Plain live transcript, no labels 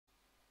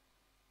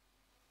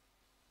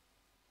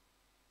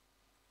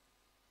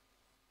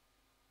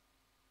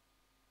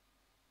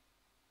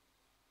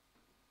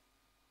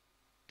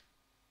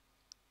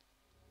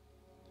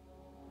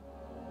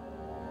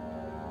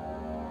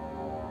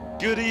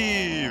Good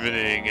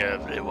evening,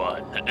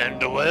 everyone,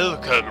 and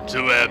welcome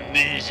to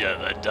Amnesia: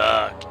 The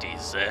Dark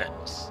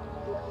Descent.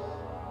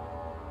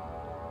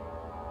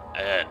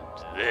 And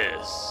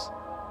this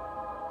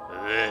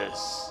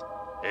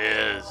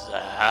is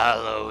a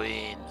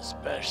Halloween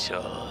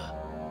special.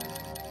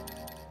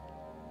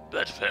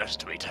 But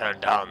first we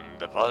turn down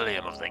the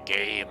volume of the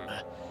game,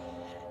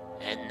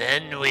 and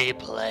then we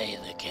play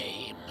the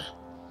game.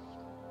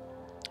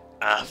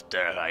 After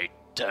I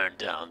turn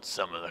down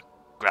some of the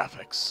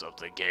graphics of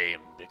the game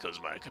because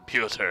my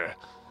computer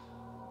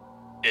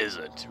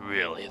isn't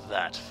really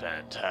that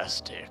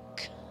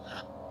fantastic.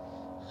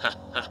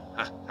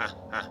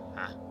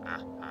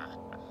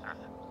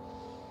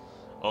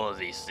 All of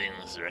these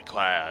things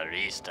require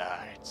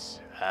restarts.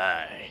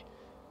 I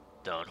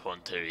don't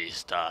want to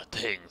restart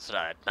things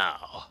right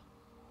now.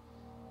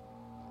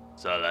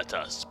 So let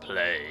us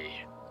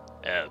play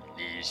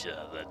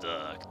Amnesia: The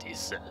Dark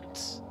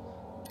Descent.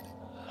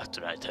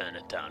 After I turn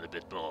it down a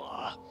bit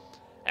more,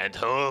 and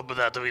hope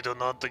that we do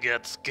not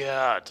get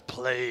scared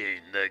playing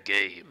the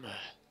game.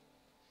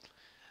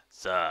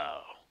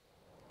 So,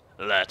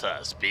 let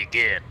us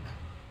begin.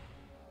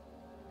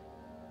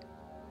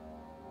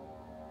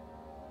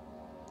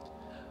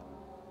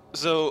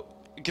 So,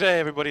 g'day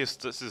everybody,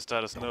 this is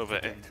Status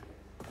Nova, and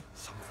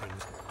some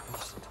things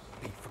mustn't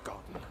be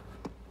forgotten.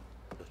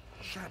 The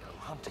shadow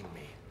hunting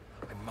me.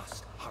 I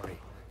must hurry.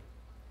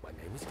 My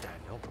name is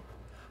Daniel.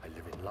 I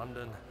live in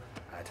London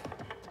at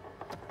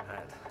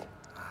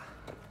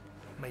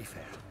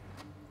Mayfair.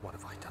 What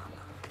have I done?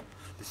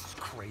 This is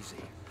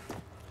crazy.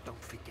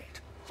 Don't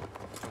forget.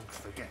 Don't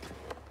forget.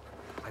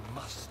 I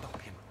must stop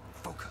him.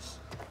 Focus.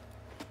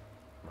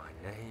 My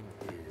name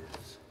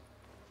is...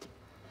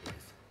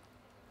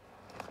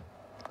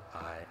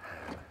 I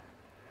am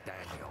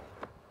Daniel.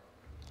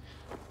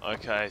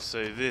 okay,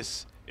 so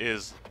this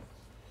is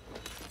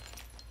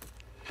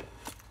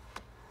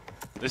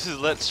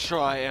Let's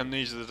Try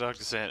Amnesia: The Dark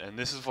Descent, and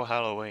this is for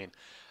Halloween.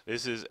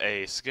 This is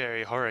a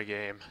scary horror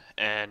game,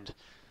 and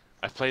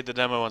I've played the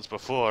demo once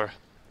before,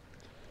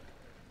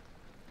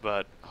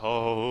 but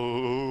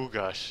oh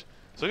gosh.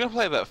 So I'm gonna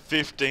play about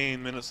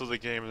 15 minutes of the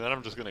game, and then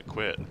I'm just gonna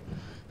quit.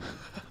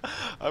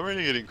 I'm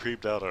really getting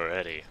creeped out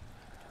already.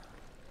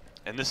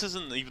 And this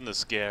isn't even the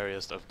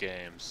scariest of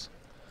games,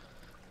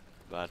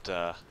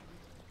 but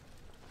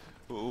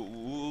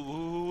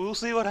we'll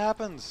see what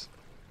happens.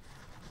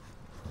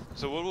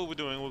 So what we'll be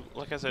doing,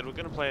 like I said, we're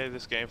gonna play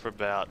this game for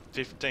about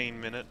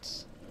 15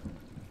 minutes,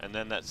 and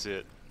then that's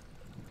it.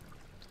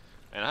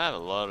 And I have a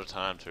lot of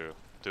time to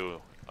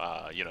do,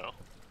 you know,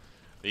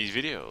 these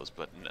videos,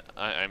 but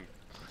I'm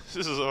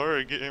this is a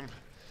horror game.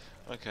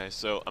 Okay,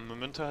 so a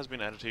memento has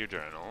been added to your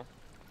journal.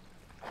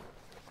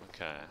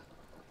 Okay.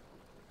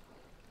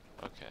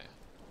 Okay.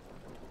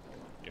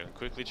 You can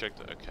quickly check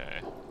the...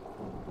 okay.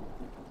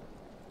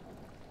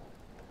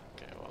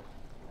 Okay, well.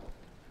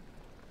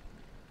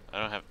 I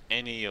don't have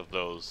any of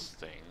those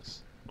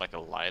things. Like a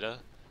lighter?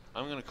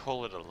 I'm gonna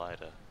call it a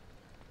lighter.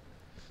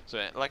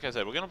 So, like I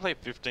said, we're gonna play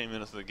 15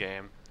 minutes of the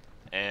game,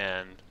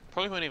 and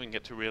probably won't even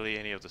get to really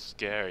any of the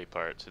scary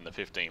parts in the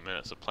 15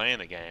 minutes of playing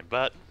the game,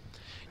 but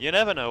you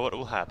never know what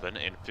will happen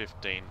in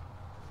 15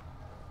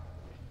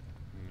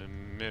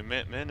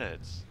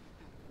 minutes.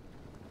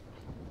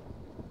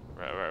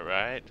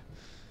 Right.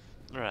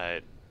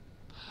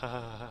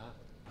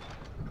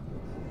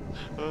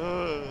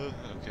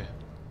 Okay.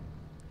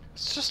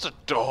 It's just a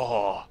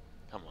door.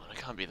 Come on, it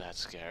can't be that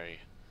scary.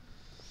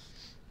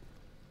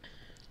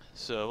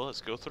 So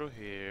let's go through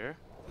here.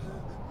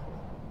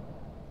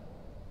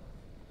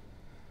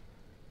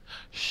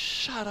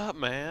 Shut up,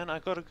 man. I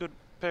got a good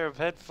pair of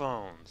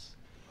headphones.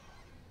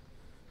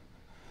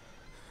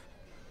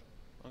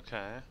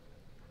 Okay.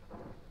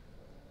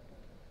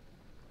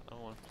 I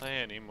don't want to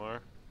play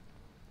anymore.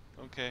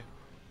 Okay.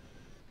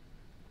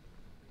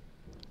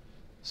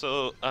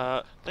 So,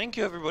 thank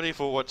you everybody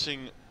for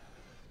watching.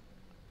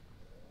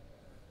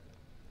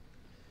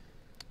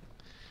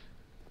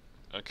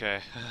 Okay.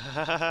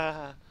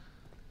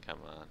 Come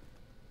on.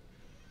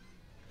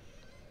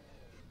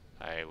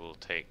 I will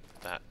take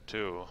that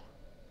too.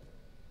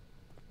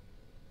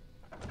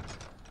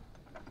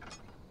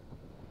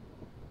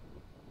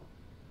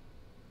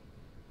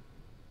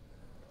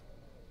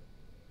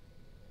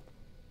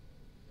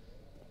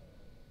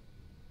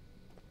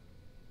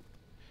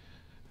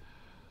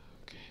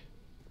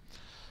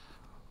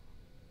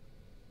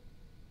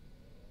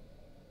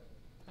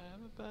 I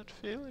have a bad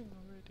feeling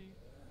already.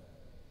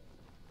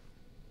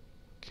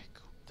 Okay,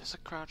 cool. There's a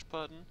crouch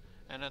button,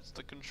 and that's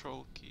the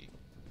control key.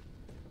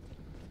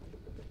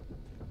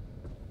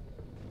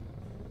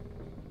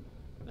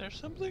 There's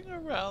something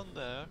around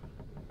there.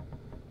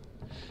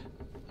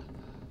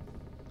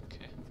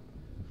 Okay.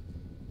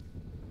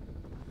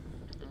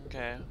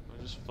 Okay,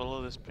 we'll just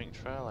follow this pink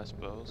trail, I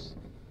suppose.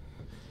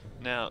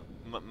 Now,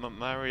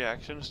 my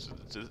reactions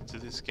to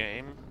this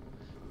game,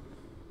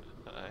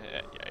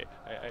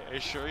 I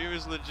assure you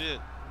is legit.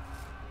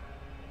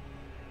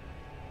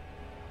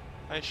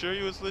 I assure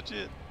you it's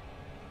legit.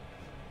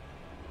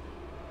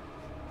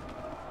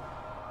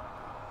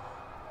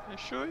 I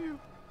assure you,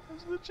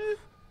 it's legit.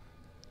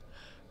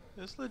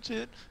 It's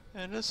legit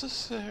and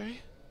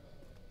necessary.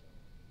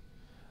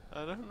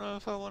 I don't know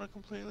if I want to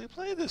completely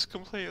play this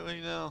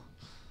completely now.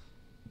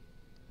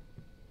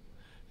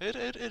 It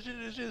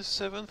is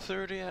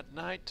 7:30 at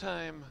night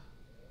time.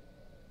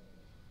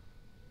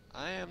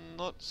 I am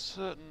not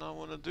certain I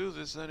want to do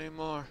this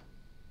anymore.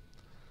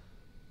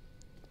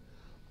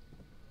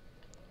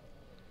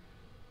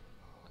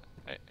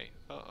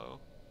 Uh-oh.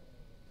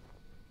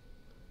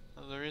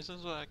 Now, the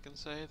reasons why I can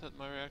say that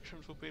my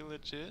reactions will be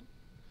legit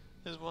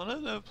is one,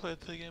 I've never played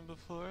the game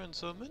before, and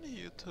so many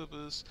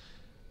YouTubers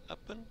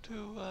happen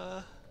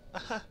to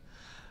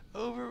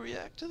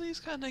overreact to these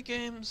kind of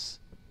games.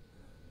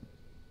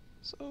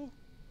 So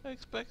I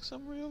expect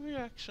some real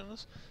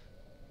reactions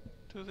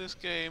to this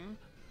game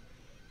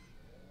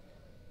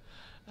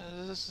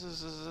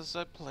as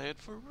I play it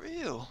for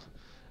real.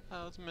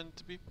 How it's meant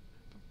to be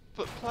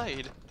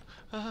played.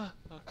 Okay.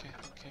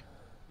 Okay.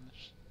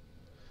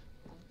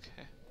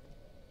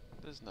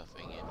 There's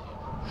nothing in here.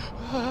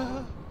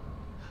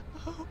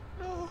 Oh,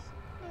 no.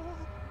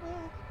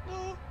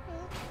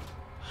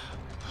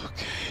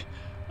 Okay.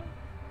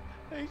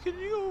 Hey, can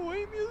you go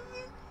away,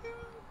 music?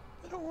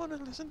 I don't want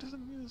to listen to the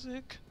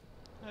music.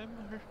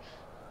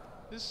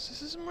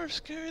 This is more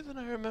scary than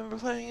I remember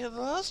playing it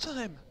the last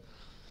time.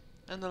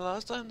 And the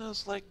last time that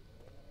was like...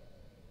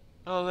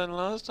 Oh, then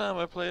last time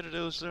I played it, it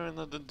was during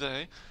the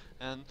day.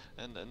 And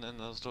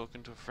I was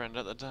talking to a friend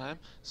at the time.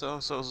 So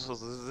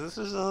this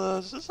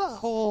is a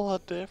whole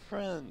lot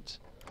different.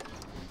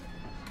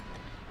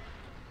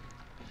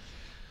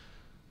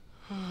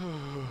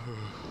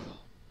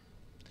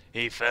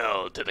 He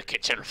fell to the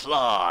kitchen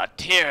floor.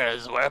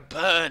 Tears were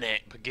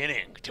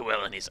beginning to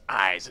well in his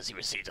eyes as he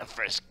received a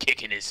first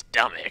kick in his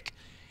stomach.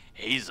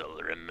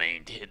 Hazel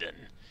remained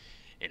hidden.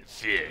 In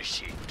fear,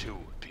 she too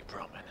would be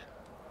prominent.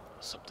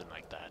 Something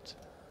like that.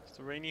 It's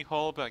the rainy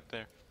hall back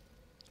there.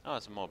 Oh,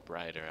 it's more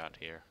brighter out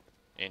here.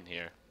 In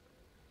here.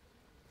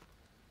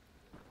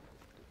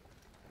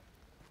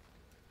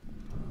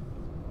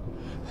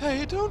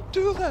 Hey, don't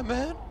do that,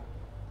 man!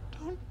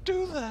 Don't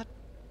do that!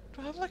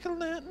 Do I have like a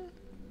lantern?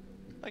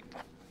 Like,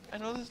 I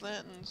know there's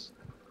lanterns.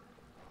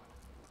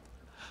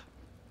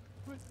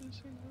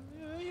 Witnessing.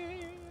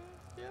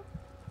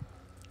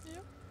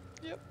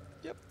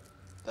 Yep.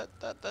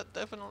 That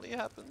definitely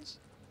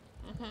happens.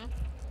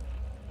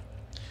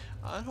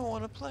 I don't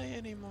want to play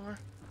anymore.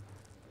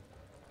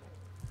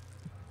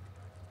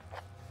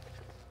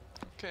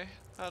 Okay,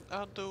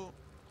 I'll do.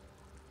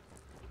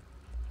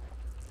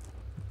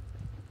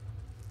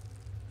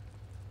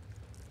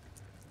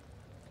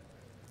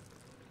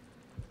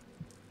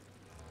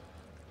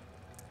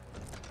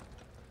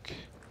 Okay.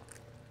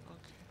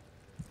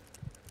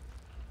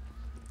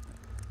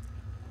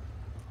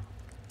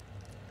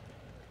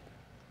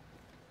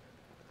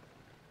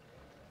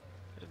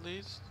 It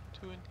leads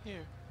to in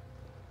here.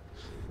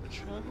 The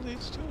trail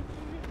leads to in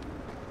here.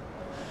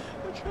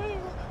 The trail.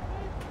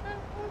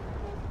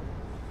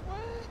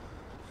 What?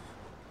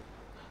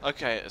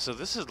 Okay, so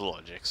this is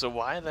logic. So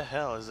why the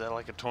hell is there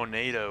like a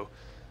tornado?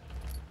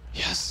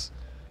 Yes.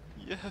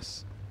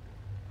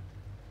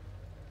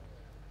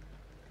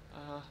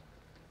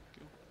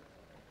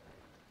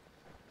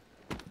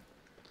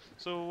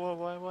 So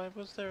why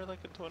was there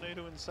like a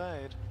tornado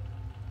inside?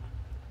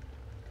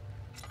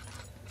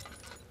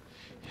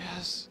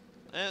 Yes,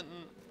 and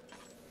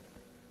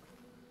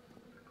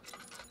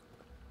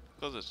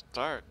because it's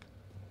dark.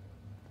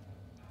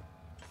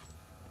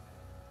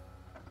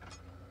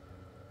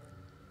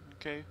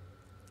 Okay.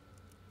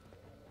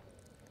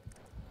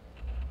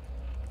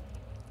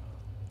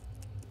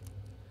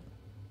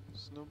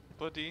 There's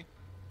nobody.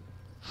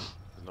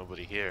 There's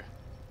nobody here.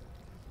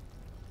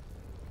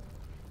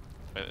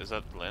 Is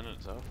that the land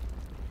itself?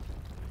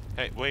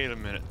 Hey, wait a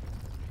minute.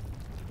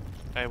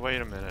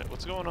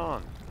 What's going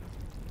on?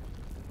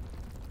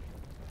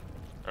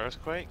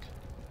 Earthquake?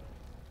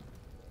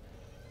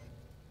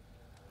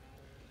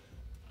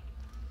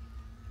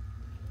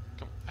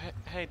 Come,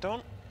 hey,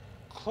 don't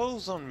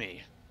close on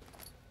me.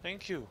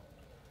 Thank you.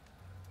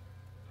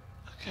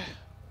 Okay.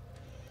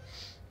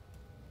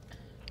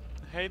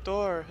 Hey,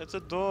 door. It's a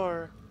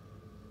door.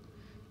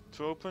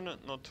 To open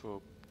it, not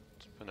to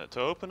open it.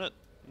 To open it,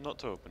 not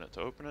to open it.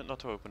 To open it, not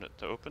to open it.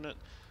 To open it.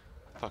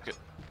 Fuck it.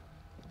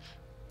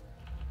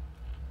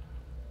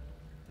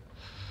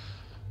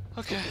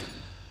 Okay.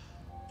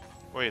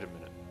 Wait a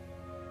minute.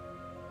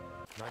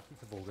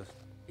 19th of August,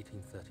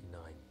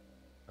 1839.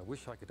 I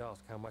wish I could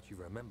ask how much you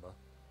remember.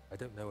 I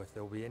don't know if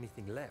there will be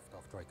anything left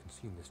after I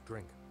consume this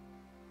drink.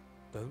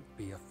 Don't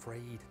be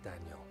afraid,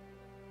 Daniel.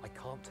 I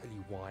can't tell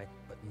you why,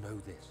 but know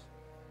this.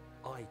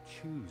 I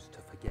choose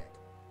to forget.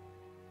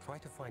 Try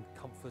to find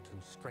comfort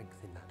and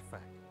strength in that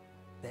fact.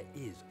 There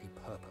is a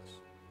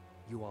purpose.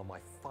 You are my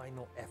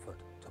final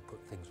effort to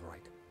put things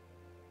right.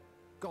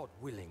 God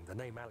willing, the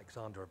name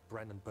Alexander of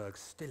Brandenburg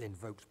still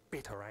invokes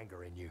bitter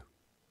anger in you.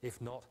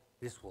 If not,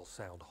 this will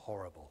sound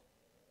horrible.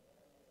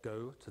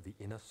 Go to the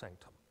inner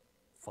sanctum,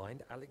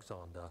 find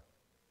Alexander,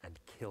 and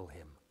kill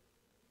him.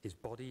 His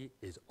body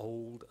is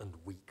old and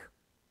weak.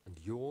 And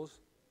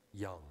yours,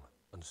 young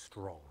and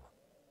strong.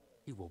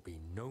 He will be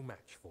no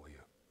match for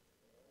you.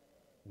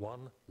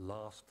 One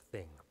last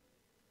thing.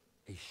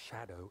 A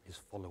shadow is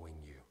following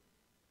you.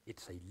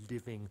 It's a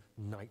living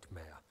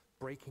nightmare,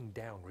 breaking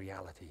down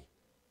reality.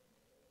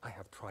 I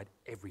have tried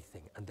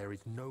everything, and there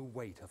is no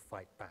way to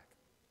fight back.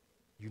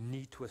 You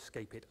need to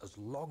escape it as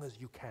long as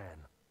you can.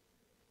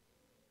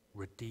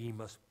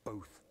 Redeem us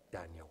both,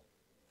 Daniel.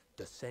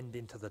 Descend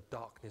into the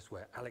darkness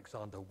where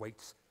Alexander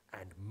waits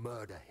and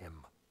murder him.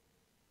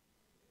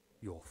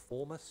 Your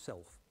former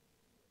self,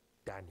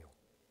 Daniel.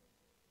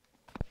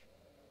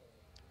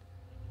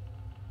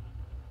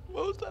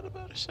 What was that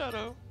about a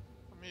shadow?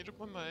 I muted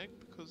my mic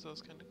because that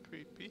was kind of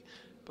creepy,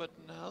 but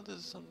now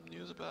there's some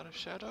news about a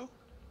shadow.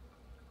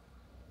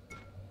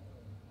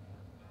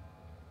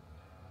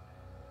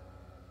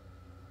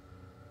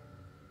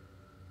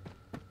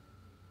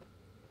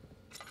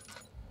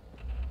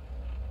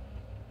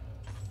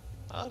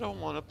 I don't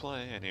want to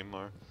play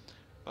anymore,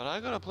 but I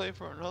gotta play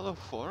for another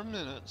 4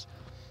 minutes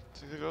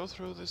to go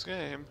through this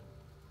game.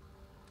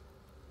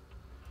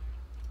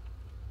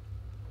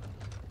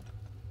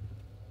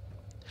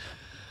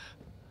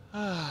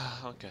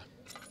 Okay.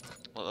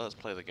 Well, let's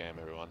play the game,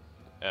 everyone.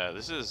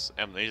 This is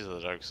Amnesia: The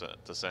Dark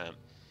Descent,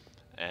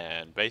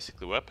 and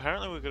basically,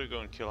 apparently we're gonna go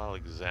and kill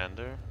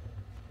Alexander.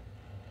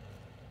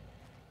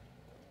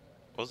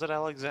 Was it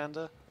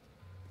Alexander?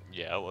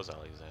 Yeah, it was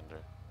Alexander.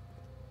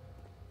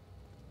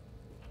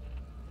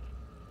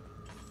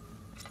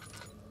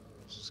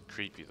 This is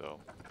creepy, though.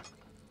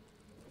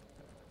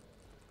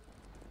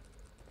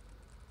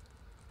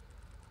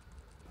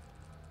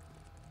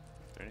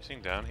 Is there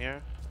anything down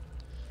here?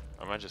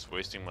 Or am I just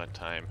wasting my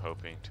time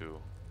hoping to,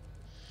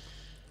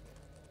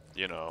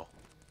 you know...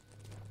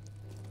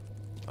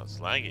 Oh, it's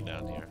laggy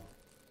down here.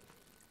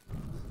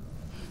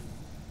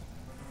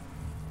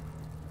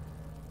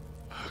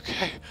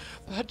 Okay,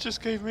 that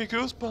just gave me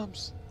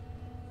goosebumps.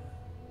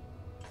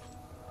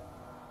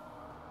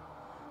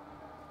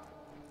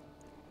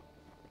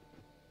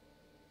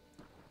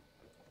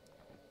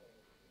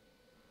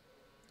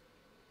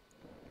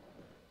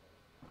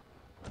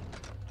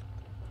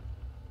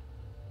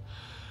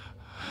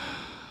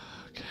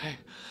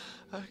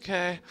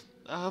 Okay,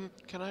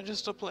 can I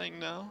just stop playing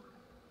now?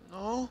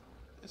 No?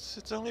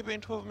 It's only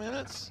been 12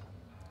 minutes?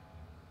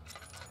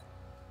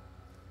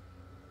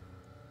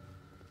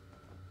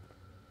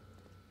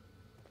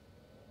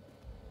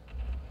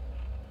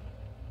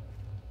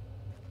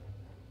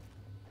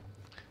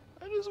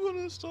 I just want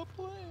to stop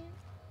playing.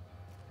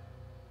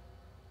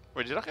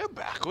 Wait, did I go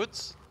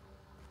backwards?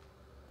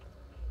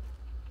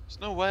 There's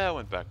no way I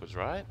went backwards,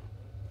 right?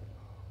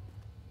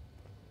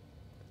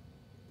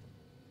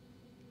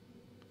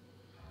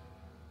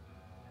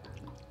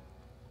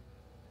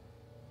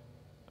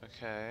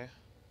 Okay.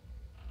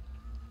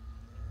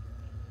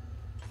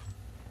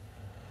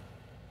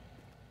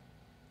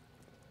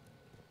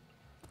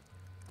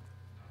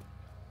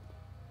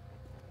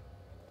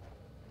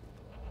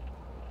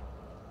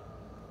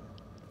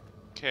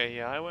 Okay,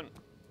 yeah, I'm going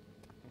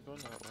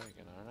that way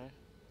again, aren't I?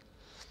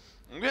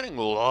 I'm getting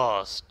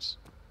lost.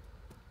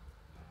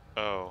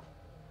 Oh.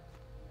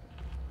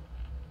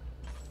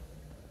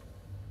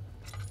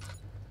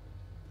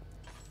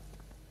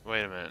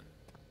 Wait a minute.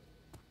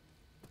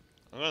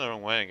 I'm going the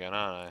wrong way again,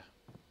 aren't I?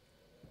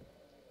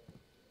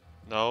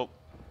 Nope.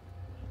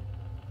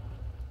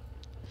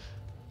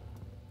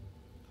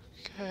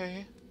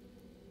 Okay.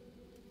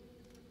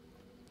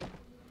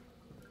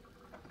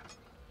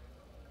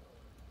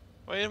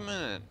 Wait a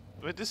minute.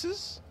 Wait, this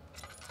is...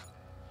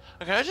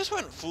 Okay, I just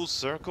went full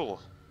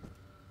circle.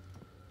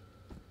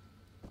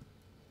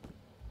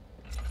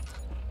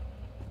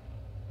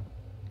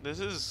 This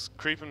is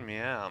creeping me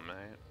out,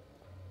 mate.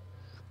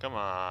 Come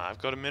on, I've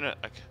got a minute.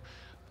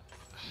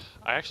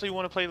 I actually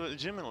want to play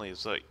legitimately.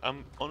 It's like,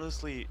 I'm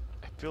honestly...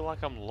 I feel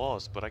like I'm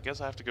lost, but I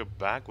guess I have to go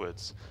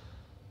backwards.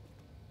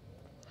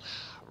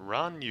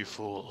 Run, you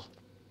fool.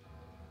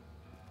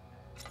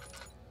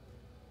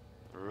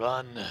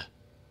 Run.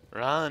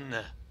 Run.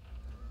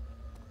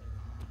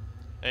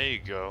 There you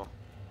go.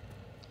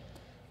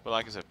 But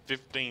like I said,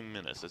 15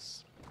 minutes.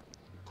 It's,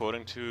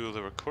 according to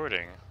the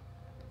recording,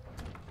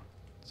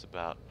 it's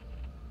about...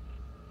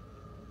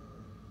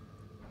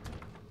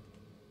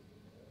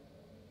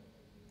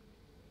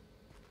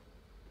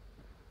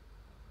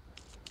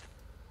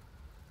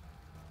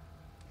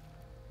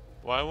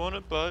 Why won't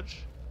it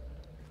budge?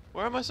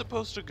 Where am I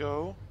supposed to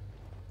go?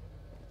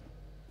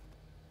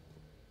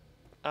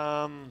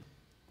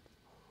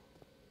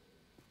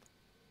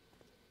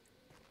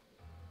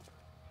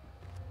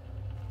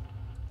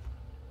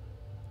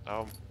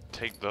 I'll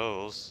take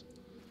those.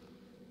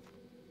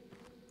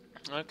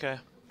 Okay.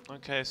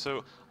 Okay,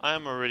 so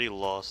I'm already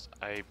lost.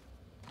 I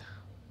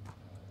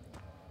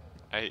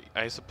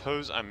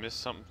suppose I missed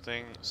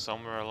something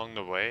somewhere along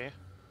the way.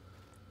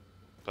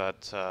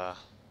 But oh.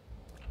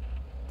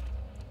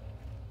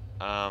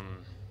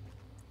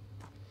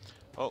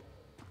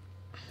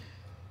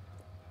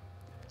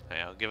 Hey,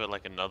 I'll give it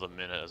like another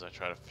minute as I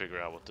try to figure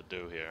out what to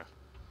do here.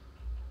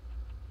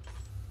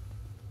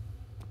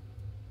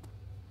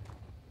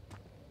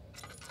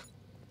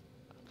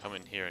 come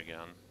in here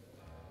again.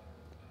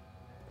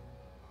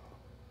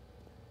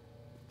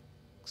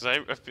 Because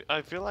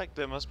I feel like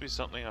there must be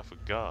something I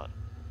forgot.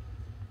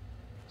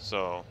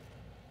 So,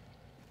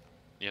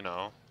 you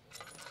know.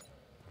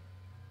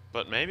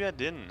 But maybe I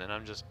didn't, and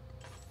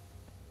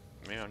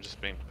maybe I'm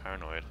just being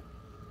paranoid.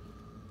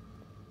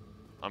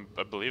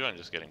 I believe I'm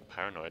just getting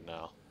paranoid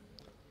now.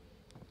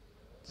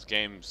 This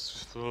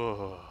game's...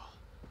 ugh.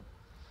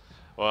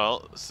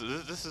 Well, so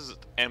this is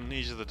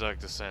Amnesia: The Dark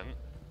Descent,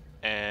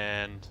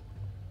 and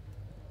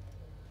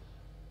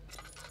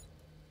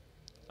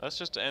let's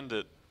just end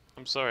it.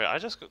 I'm sorry, I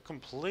just got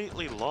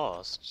completely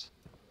lost,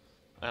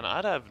 and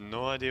I'd have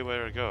no idea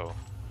where to go.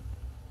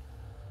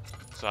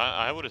 So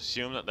I would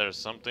assume that there's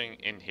something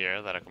in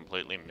here that I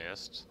completely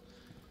missed,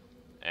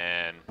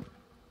 and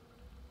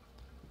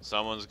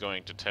someone's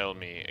going to tell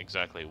me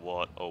exactly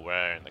what or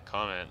where in the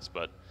comments,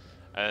 but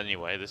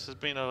anyway, this has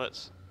been a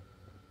Let's...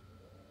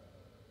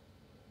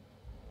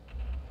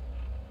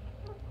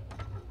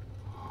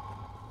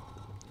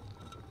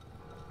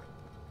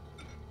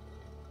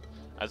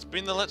 It's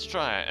been the Let's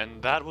Try,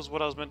 and that was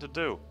what I was meant to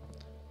do.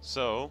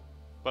 So,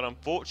 but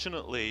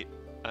unfortunately,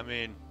 I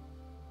mean,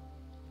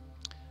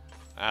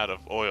 out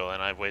of oil,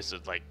 and I've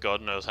wasted like God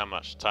knows how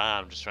much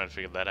time just trying to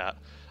figure that out.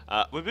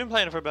 We've been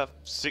playing for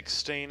about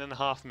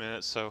 16.5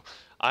 minutes, so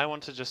I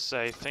want to just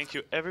say thank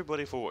you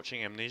everybody for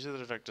watching Amnesia: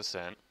 The Dark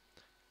Descent.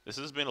 This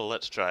has been a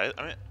Let's Try.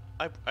 I mean,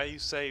 I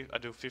say I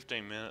do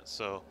 15 minutes,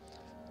 so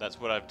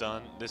that's what I've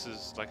done. This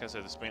is, like I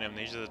said, this has been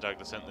Amnesia: The Dark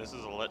Descent. This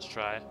is a Let's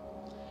Try.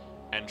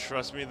 And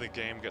trust me, the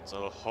game gets a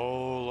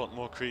whole lot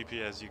more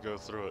creepy as you go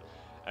through it.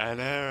 And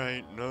there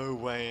ain't no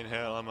way in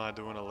hell am I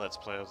doing a Let's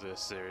Play of this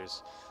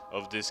series,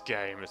 of this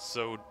game. It's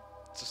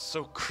just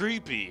so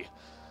creepy.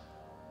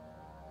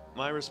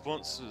 My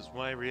responses,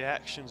 my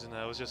reactions in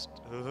that was just,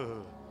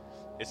 ugh.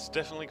 It's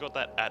definitely got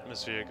that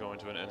atmosphere going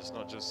to it, and it's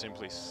not just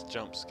simply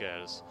jump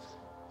scares.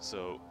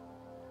 So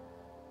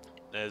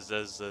there's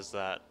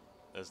that.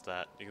 There's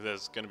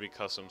going to be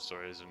custom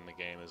stories in the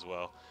game as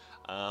well.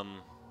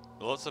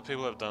 Lots of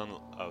people have done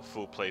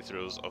full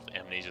playthroughs of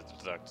Amnesia: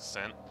 The Dark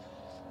Descent.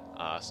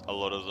 A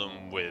lot of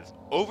them with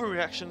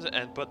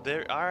overreactions, but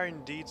there are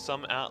indeed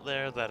some out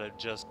there that are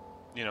just,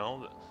 you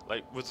know,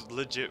 like with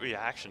legit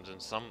reactions.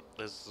 And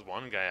there's this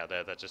one guy out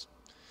there that just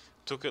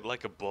took it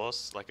like a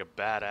boss, like a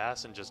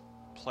badass, and just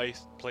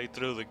played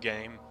through the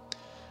game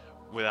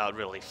without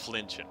really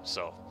flinching.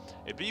 So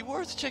it'd be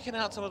worth checking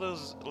out some of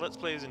those Let's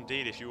Plays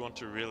indeed if you want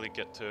to really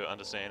get to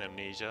understand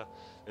Amnesia.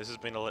 This has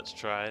been a Let's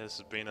Try. This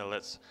has been a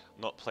Let's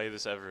Not Play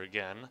This Ever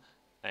Again.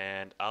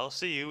 And I'll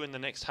see you in the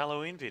next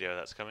Halloween video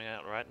that's coming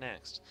out right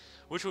next,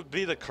 which would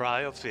be the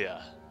Cry of Fear.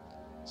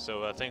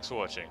 So thanks for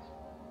watching.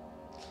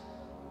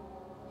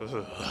 Don't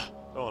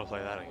want to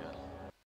play that again.